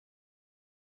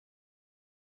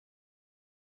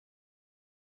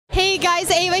Hey guys,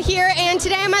 Ava here, and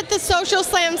today I'm at the Social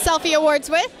Slam Selfie Awards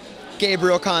with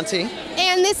Gabriel, Conte.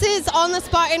 And this is On the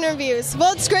Spot Interviews.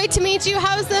 Well, it's great to meet you.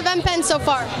 How's the event been so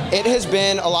far? It has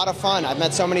been a lot of fun. I've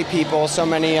met so many people, so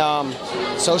many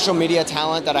social media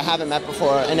talent that I haven't met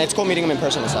before, and it's cool meeting them in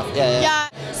person and stuff. Yeah.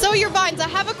 So your vines, I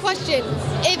have a question.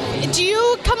 Do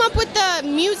you come up with the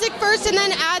music first and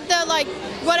then add the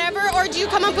whatever, or do you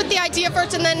come up with the idea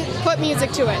first and then put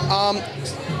music to it?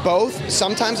 Both.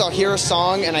 Sometimes I'll hear a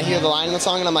song and I hear the line in the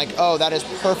song and I'm like, oh, that is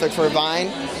perfect for a Vine.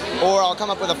 Or I'll come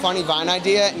up with a funny Vine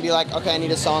idea and be like, okay, I need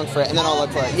a song for it, and then I'll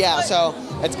look for it. Yeah, so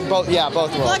it's both. Yeah,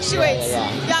 both worlds. Fluctuates.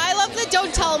 Yeah, I love the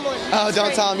Don't Tell Them one. Oh,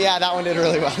 Don't Tell Them. Yeah, that one did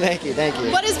really well. Thank you.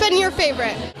 What has been your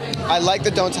favorite? I like the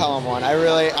Don't Tell Them one. I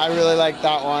really like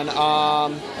that one.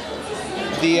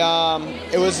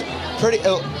 It was pretty.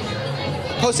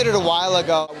 Posted it a while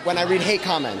ago when I read hate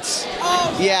comments.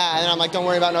 Oh. Yeah, and I'm like, don't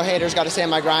worry about no haters, got to stay on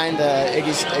my grind.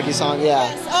 Iggy song, yeah.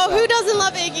 Yes. Oh, who doesn't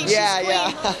love Iggy? Yeah,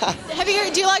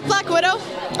 Do you like Black Widow?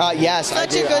 Yes, I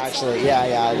do actually. Yeah,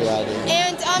 I do.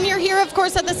 And you're here, of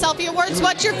course, at the Selfie Awards.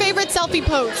 What's your favorite selfie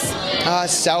pose?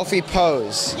 Selfie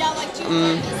pose. Yeah, do you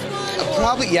want this one?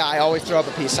 Probably, yeah. I always throw up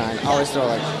a peace sign. I always throw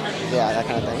that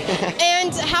kind of thing.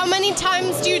 And how many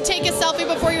times do you take a selfie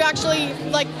before you actually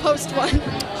post one?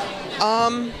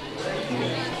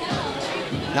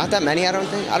 Not that many, I don't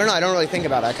think. I don't know, I don't really think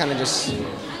about it. I kind of just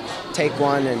take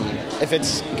one, and if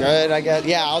it's good, I guess,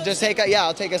 yeah, I'll take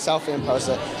a selfie and post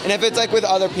it. And if it's with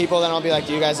other people, then I'll be like,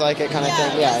 do you guys like it, kind of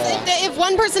thing. Yeah. If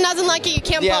one person doesn't like it, you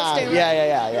can't post it, right?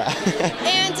 Yeah.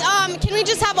 And can we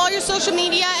just have all your social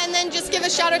media and then just give a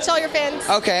shout out to all your fans?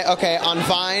 Okay. On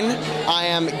Vine, I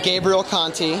am Gabriel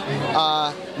Conte.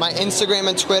 My Instagram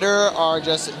and Twitter are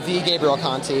just the Gabriel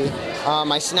Conte.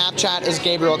 My Snapchat is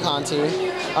Gabriel Conte.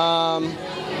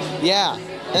 Yeah.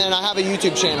 And then I have a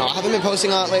YouTube channel. I haven't been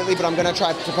posting on it lately, but I'm going to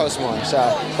try to post more. So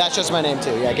that's just my name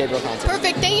too. Yeah, Gabriel Conte.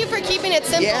 Perfect. Thank you for keeping it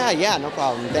simple. Yeah, no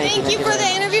problem. Thank you. Thank you for the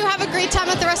interview. Have a great time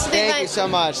at the rest of the event. Thank you so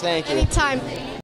much. Thank you. Anytime.